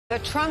The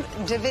Trump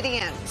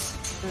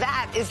Davidians.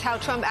 That is how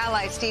Trump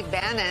ally Steve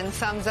Bannon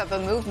sums up a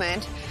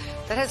movement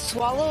that has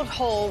swallowed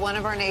whole one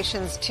of our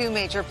nation's two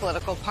major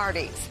political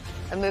parties.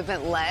 A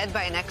movement led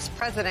by an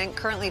ex-president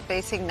currently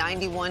facing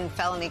 91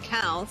 felony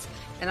counts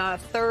and on a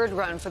third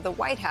run for the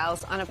White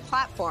House on a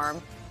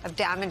platform of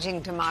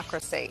damaging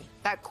democracy.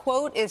 That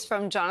quote is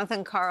from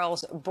Jonathan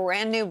Karl's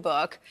brand new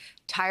book,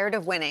 Tired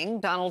of Winning,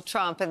 Donald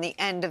Trump and the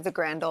End of the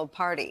Grand Old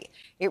Party.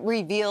 It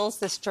reveals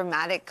this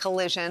dramatic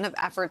collision of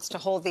efforts to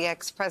hold the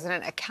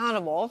ex-president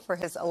accountable for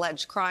his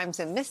alleged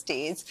crimes and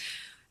misdeeds,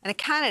 and a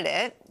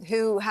candidate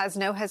who has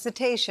no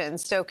hesitation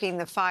stoking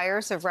the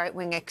fires of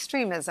right-wing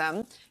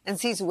extremism and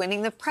sees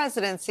winning the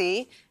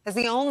presidency as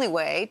the only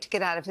way to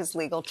get out of his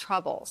legal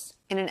troubles.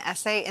 In an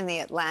essay in The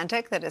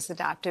Atlantic that is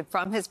adapted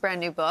from his brand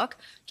new book,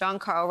 Jon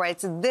Karl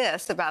writes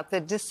this about the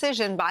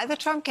decision by the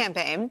Trump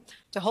campaign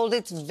to hold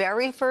its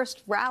very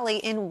first rally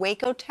in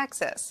Waco,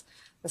 Texas,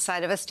 the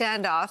site of a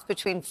standoff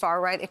between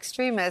far-right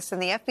extremists and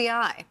the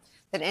FBI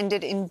that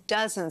ended in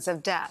dozens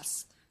of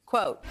deaths.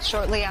 Quote,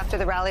 shortly after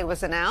the rally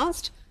was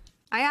announced,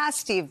 I asked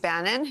Steve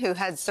Bannon, who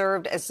had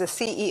served as the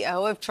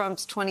CEO of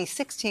Trump's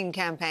 2016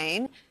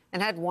 campaign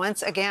and had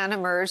once again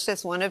emerged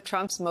as one of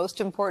Trump's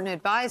most important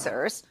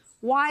advisors,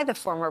 why the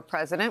former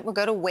president would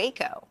go to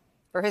Waco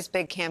for his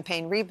big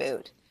campaign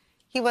reboot.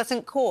 He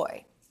wasn't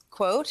coy.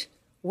 Quote,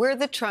 we're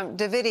the Trump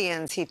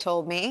Davidians, he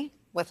told me,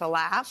 with a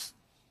laugh.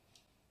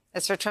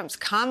 As for Trump's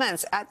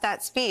comments at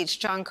that speech,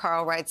 Jon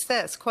Karl writes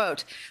this,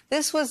 quote,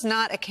 this was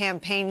not a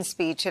campaign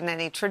speech in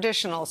any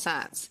traditional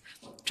sense.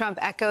 Trump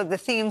echoed the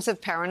themes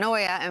of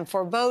paranoia and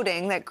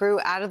foreboding that grew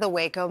out of the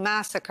Waco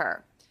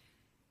massacre.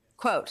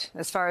 Quote,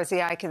 as far as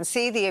the eye can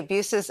see, the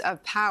abuses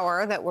of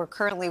power that we're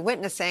currently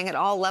witnessing at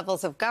all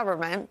levels of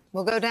government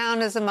will go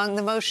down as among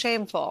the most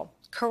shameful,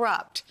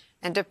 corrupt,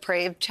 and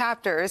depraved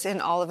chapters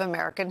in all of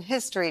American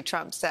history,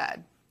 Trump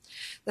said.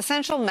 The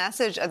central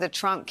message of the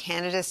Trump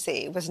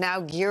candidacy was now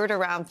geared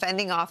around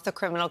fending off the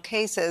criminal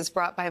cases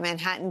brought by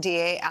Manhattan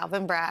DA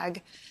Alvin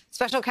Bragg,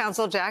 Special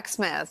Counsel Jack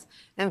Smith,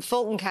 and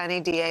Fulton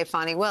County DA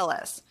Fani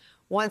Willis.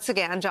 Once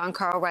again, Jon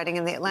Karl writing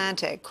in The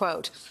Atlantic,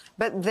 quote,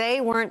 but they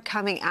weren't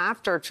coming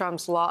after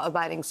Trump's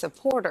law-abiding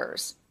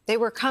supporters. They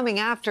were coming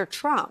after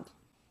Trump.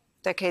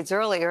 Decades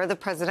earlier, the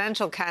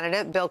presidential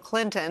candidate, Bill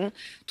Clinton,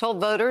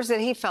 told voters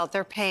that he felt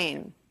their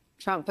pain.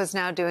 Trump was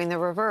now doing the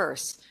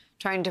reverse,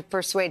 trying to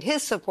persuade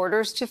his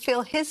supporters to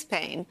feel his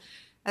pain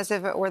as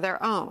if it were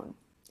their own.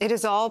 It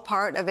is all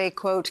part of a,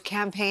 quote,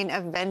 campaign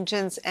of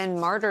vengeance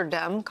and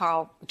martyrdom,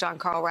 Jon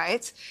Karl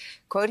writes.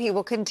 Quote, he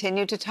will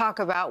continue to talk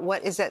about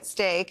what is at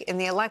stake in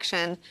the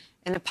election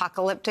in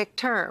apocalyptic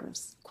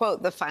terms.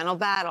 Quote, the final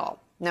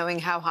battle, knowing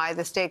how high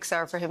the stakes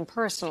are for him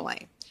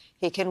personally.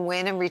 He can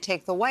win and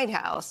retake the White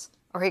House,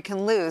 or he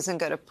can lose and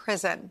go to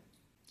prison.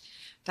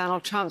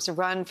 Donald Trump's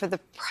run for the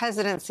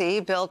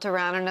presidency, built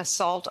around an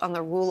assault on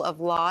the rule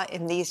of law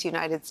in these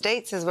United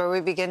States, is where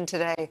we begin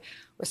today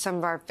with some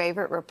of our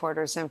favorite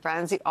reporters and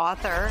friends. The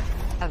author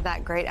of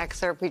that great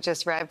excerpt we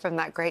just read from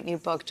that great new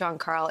book, Jon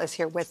Karl, is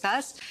here with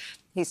us.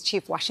 He's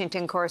chief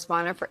Washington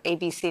correspondent for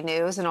ABC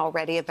News and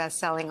already a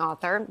best-selling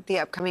author. The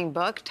upcoming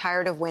book,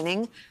 Tired of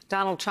Winning,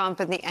 Donald Trump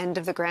and the End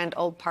of the Grand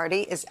Old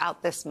Party, is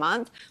out this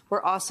month.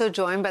 We're also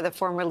joined by the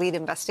former lead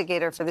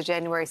investigator for the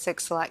January 6th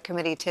Select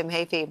Committee, Tim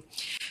Hafey.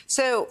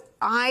 So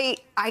I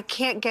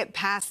can't get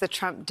past the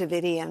Trump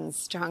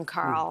Davidians, Jon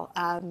Karl.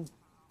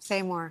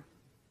 Say more.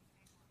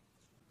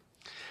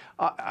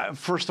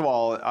 First of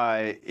all,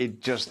 it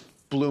just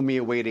blew me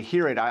away to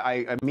hear it.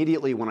 I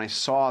immediately, when I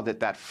saw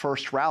that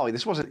first rally,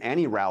 this wasn't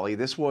any rally,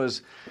 this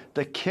was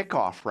the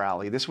kickoff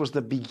rally. This was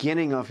the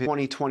beginning of his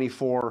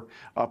 2024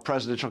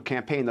 presidential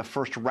campaign, the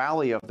first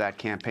rally of that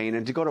campaign.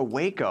 And to go to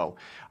Waco,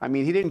 I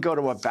mean, he didn't go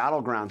to a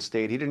battleground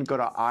state. He didn't go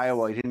to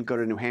Iowa. He didn't go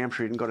to New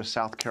Hampshire. He didn't go to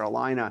South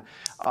Carolina.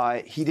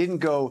 He didn't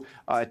go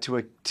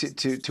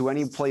to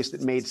any place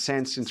that made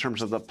sense in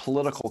terms of the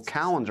political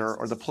calendar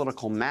or the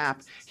political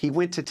map. He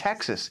went to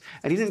Texas,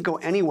 and he didn't go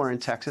anywhere in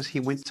Texas. He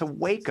went to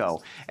Waco.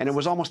 And it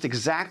was almost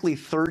exactly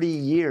 30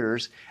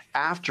 years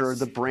after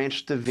the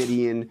Branch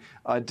Davidian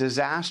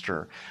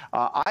disaster.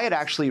 I had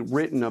actually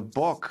written a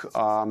book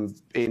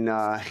in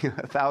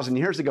 1,000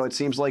 years ago, it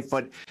seems like,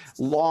 but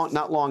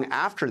not long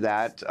after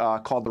that,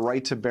 called The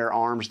Right to Bear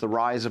Arms, The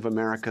Rise of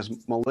America's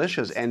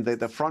Militias. And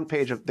the front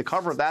page of the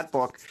cover of that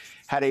book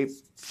had a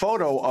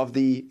photo of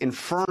the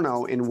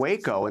inferno in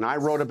Waco. And I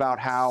wrote about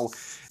how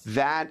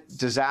that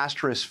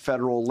disastrous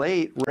federal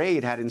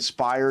raid had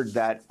inspired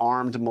that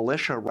armed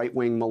militia,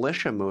 right-wing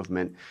militia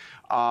movement.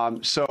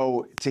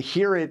 So to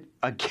hear it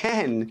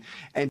again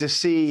and to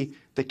see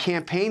the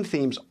campaign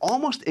themes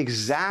almost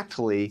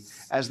exactly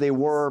as they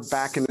were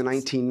back in the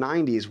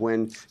 1990s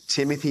when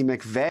Timothy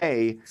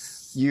McVeigh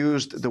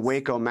used the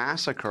Waco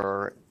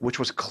massacre, which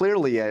was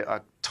clearly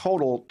a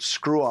total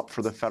screw-up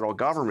for the federal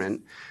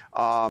government,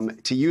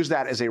 to use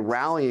that as a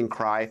rallying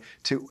cry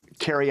to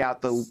carry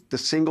out the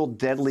single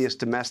deadliest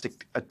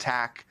domestic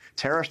attack,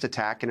 terrorist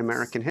attack in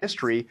American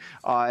history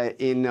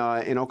in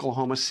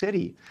Oklahoma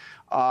City.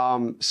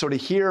 So to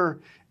hear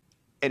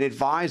an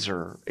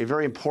advisor, a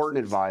very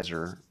important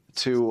advisor,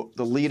 to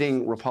the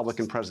leading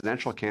Republican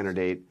presidential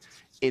candidate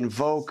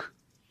invoke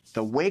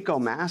the Waco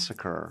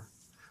massacre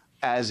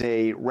as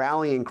a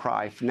rallying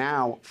cry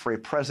now for a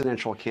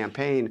presidential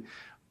campaign,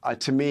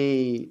 to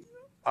me,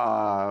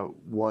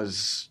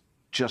 was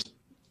just,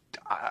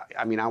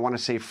 I mean, I want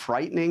to say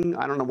frightening.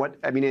 I don't know what,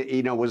 I mean,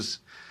 it was,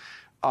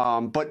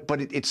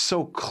 but it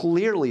so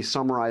clearly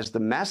summarized the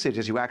message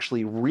as you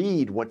actually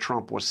read what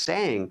Trump was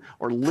saying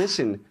or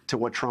listen to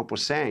what Trump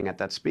was saying at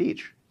that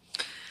speech.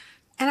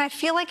 And I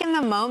feel like in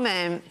the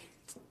moment,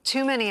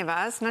 too many of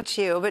us, not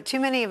you, but too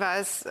many of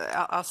us,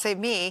 I'll say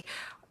me,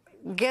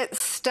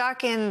 get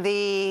stuck in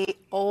the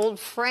old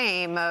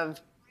frame of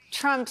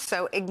Trump's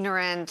so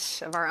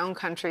ignorant of our own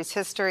country's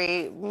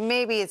history.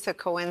 Maybe it's a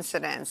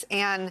coincidence.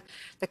 And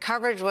the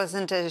coverage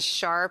wasn't as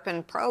sharp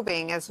and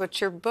probing as what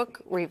your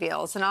book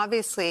reveals. And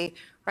obviously,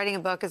 writing a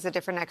book is a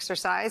different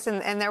exercise.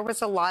 And there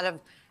was a lot of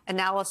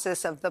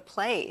analysis of the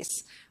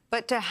place.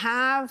 But to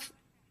have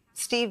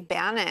Steve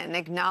Bannon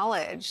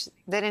acknowledge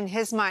that in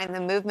his mind,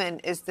 the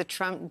movement is the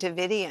Trump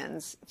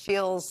Davidians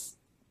feels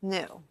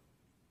new.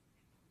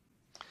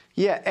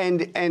 Yeah,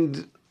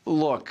 and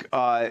look,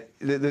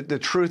 the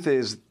truth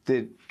is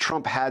that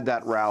Trump had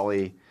that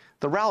rally.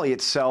 The rally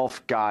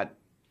itself got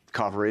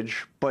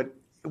coverage, but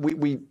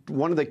we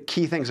one of the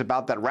key things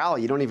about that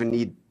rally, you don't even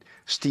need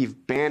Steve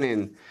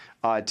Bannon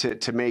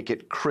to make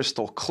it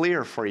crystal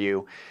clear for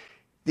you.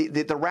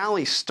 The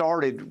rally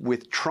started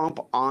with Trump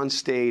on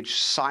stage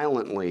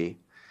silently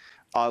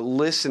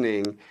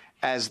listening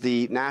as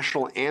the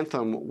national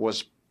anthem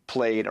was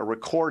played, a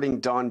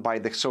recording done by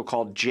the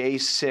so-called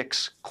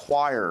J6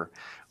 choir,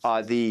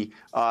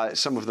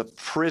 some of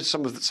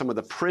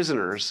the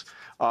prisoners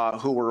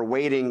who were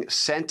awaiting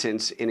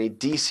sentence in a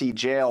D.C.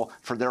 jail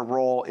for their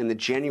role in the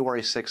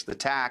January 6th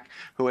attack,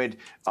 who had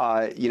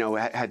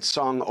had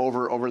sung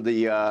over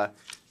the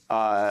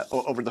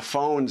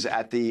phones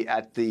at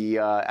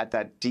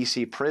that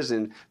D.C.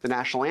 prison the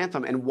national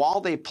anthem. And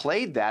while they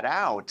played that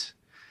out,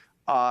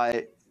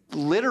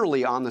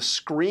 literally on the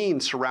screen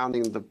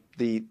surrounding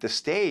the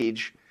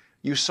stage,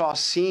 you saw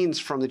scenes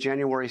from the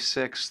January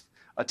 6th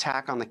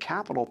attack on the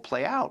Capitol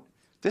play out.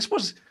 This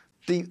was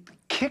the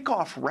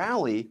kickoff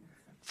rally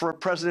for a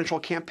presidential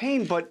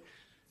campaign. But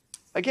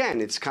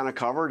again, it's kind of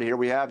covered. Here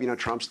we have,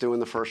 Trump's doing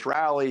the first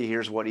rally.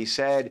 Here's what he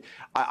said.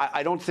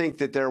 I don't think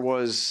that there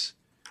was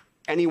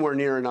anywhere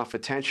near enough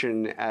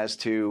attention as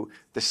to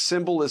the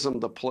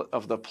symbolism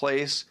of the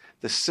place,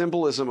 the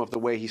symbolism of the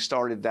way he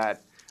started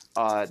that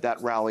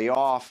rally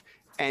off,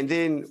 and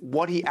then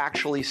what he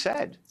actually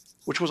said,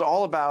 which was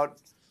all about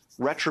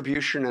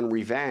retribution and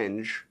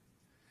revenge,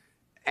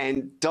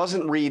 and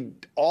doesn't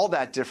read all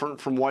that different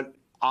from what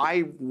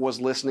I was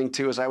listening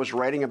to as I was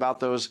writing about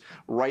those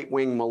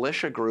right-wing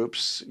militia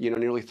groups,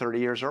 nearly 30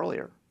 years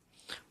earlier.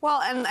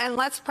 Well, and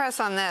let's press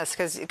on this,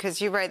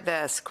 because you write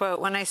this, quote,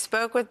 "When I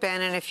spoke with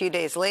Bannon a few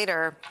days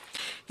later,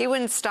 he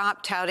wouldn't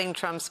stop touting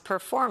Trump's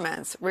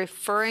performance,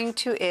 referring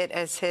to it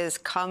as his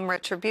come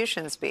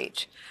retribution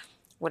speech.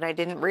 What I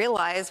didn't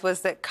realize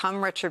was that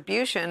come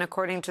retribution,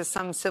 according to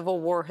some Civil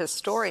War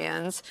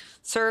historians,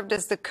 served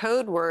as the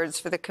code words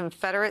for the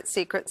Confederate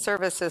Secret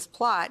Service's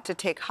plot to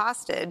take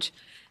hostage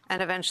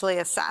and eventually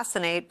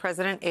assassinate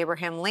President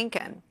Abraham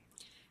Lincoln.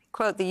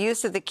 Quote, the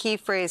use of the key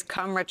phrase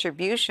come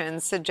retribution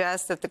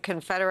suggests that the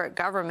Confederate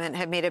government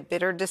had made a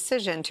bitter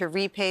decision to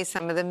repay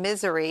some of the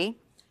misery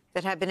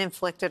that had been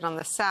inflicted on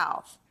the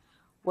South.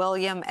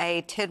 William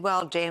A.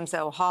 Tidwell, James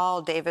O.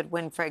 Hall, David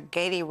Winfred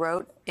Gady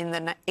wrote in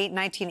the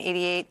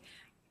 1988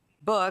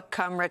 book,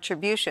 Come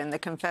Retribution, The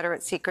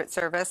Confederate Secret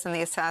Service and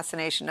the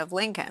Assassination of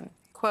Lincoln.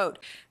 Quote,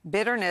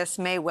 bitterness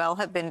may well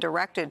have been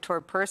directed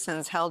toward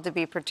persons held to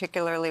be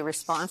particularly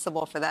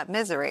responsible for that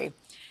misery,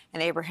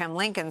 and Abraham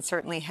Lincoln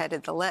certainly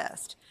headed the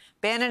list.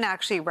 Bannon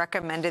actually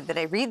recommended that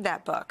I read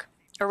that book,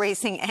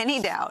 erasing any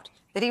doubt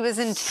that he was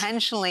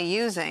intentionally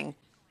using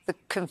the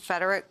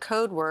Confederate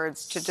code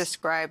words to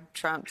describe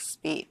Trump's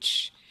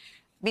speech.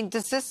 I mean,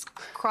 does this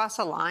cross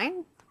a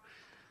line?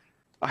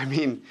 I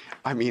mean,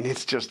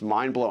 it's just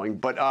mind-blowing.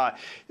 But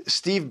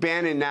Steve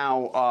Bannon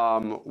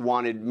now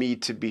wanted me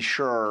to be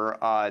sure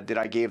that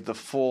I gave the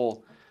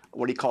full,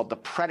 what he called the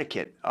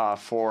predicate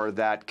for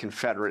that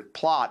Confederate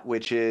plot,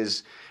 which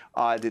is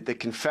that the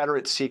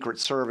Confederate Secret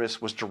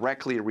Service was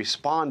directly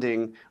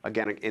responding,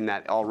 again, in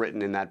that, all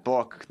written in that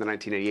book, the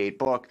 1988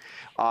 book,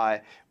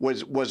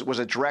 was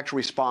a direct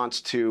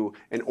response to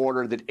an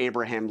order that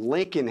Abraham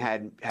Lincoln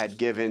had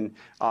given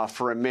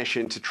for a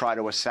mission to try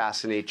to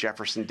assassinate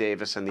Jefferson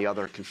Davis and the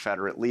other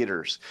Confederate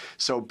leaders.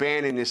 So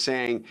Bannon is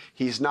saying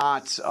he's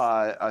not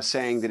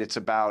saying that it's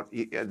about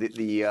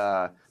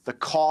the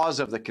cause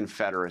of the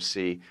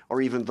Confederacy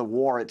or even the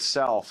war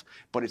itself,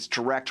 but it's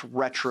direct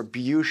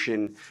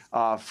retribution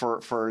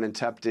for an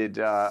attempted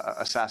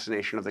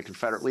assassination of the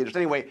Confederate leaders.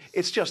 Anyway,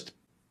 it's just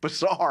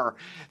bizarre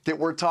that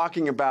we're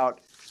talking about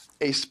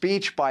a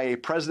speech by a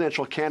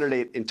presidential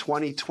candidate in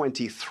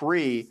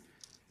 2023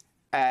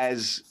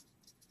 as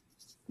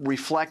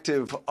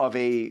reflective of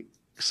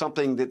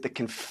something that the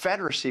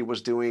Confederacy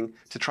was doing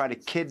to try to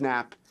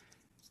kidnap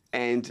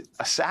and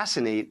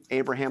assassinate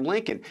Abraham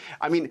Lincoln.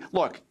 I mean,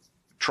 look,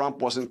 Trump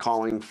wasn't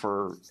calling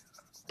for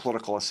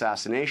political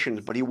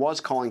assassinations, but he was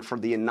calling for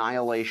the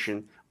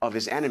annihilation of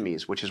his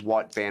enemies, which is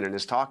what Bannon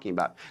is talking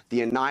about.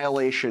 The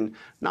annihilation,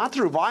 not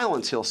through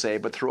violence, he'll say,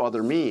 but through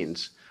other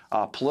means,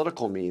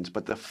 political means,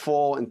 but the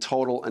full and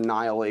total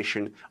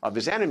annihilation of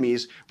his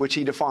enemies, which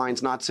he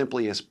defines not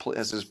simply as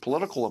his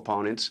political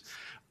opponents,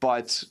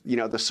 but, you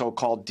know, the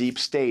so-called deep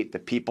state, the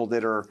people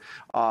that are,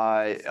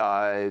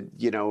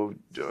 you know,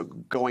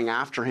 going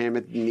after him,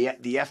 the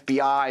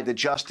FBI, the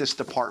Justice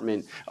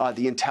Department,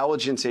 the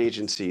intelligence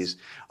agencies,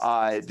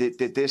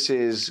 that this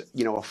is,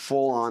 you know, a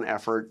full-on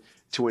effort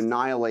to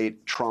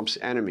annihilate Trump's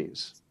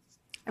enemies.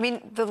 I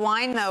mean, the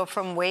line, though,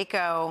 from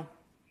Waco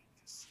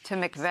to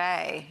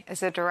McVeigh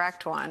is a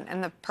direct one.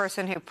 And the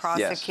person who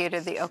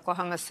prosecuted the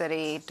Oklahoma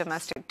City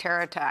domestic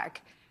terror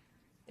attack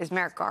is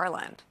Merrick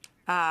Garland.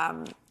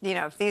 You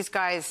know, if these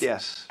guys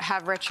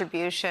have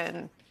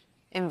retribution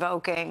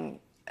invoking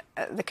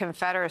the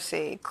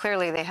Confederacy,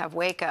 clearly they have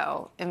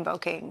Waco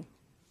invoking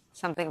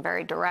something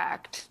very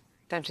direct,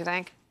 don't you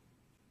think?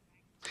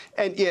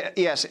 And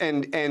yes,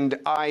 and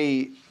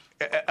I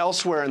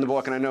elsewhere in the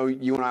book, and I know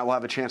you and I will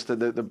have a chance to,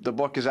 the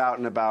book is out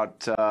in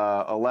about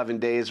 11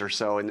 days or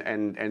so,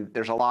 and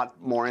there's a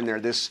lot more in there.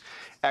 This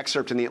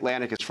excerpt in The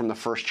Atlantic is from the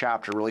first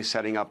chapter, really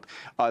setting up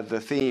the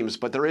themes.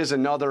 But there is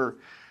another,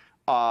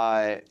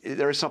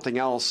 there is something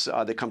else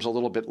that comes a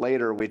little bit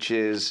later, which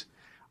is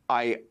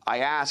I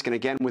ask, and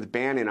again with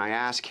Bannon, I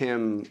ask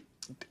him,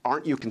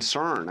 aren't you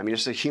concerned? I mean,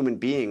 as a human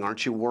being,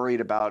 aren't you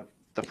worried about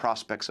the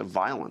prospects of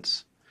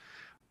violence?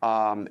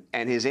 And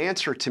his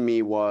answer to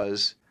me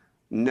was,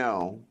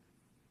 no,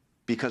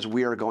 because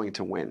we are going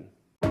to win.